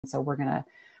So we're going to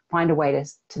find a way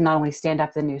to not only stand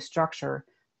up the new structure,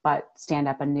 but stand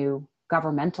up a new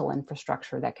governmental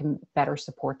infrastructure that can better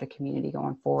support the community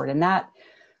going forward. And that,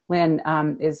 Lynn,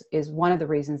 is one of the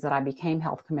reasons that I became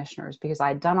health commissioners, because I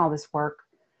had done all this work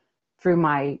through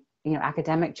my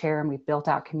academic chair, and we've built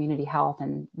out community health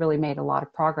and really made a lot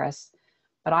of progress.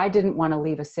 But I didn't want to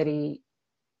leave a city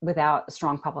without a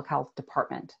strong public health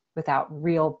department, without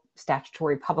real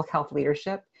statutory public health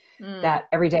leadership that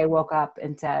every day woke up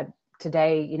and said,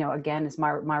 today, again, is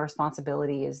my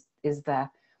responsibility is the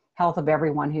health of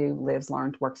everyone who lives,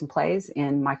 learns, works, and plays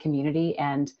in my community.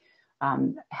 And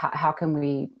how can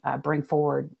we bring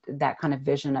forward that kind of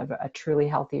vision of a truly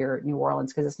healthier New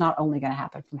Orleans? Because it's not only going to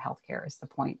happen from healthcare is the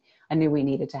point. I knew we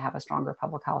needed to have a stronger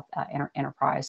public health enterprise.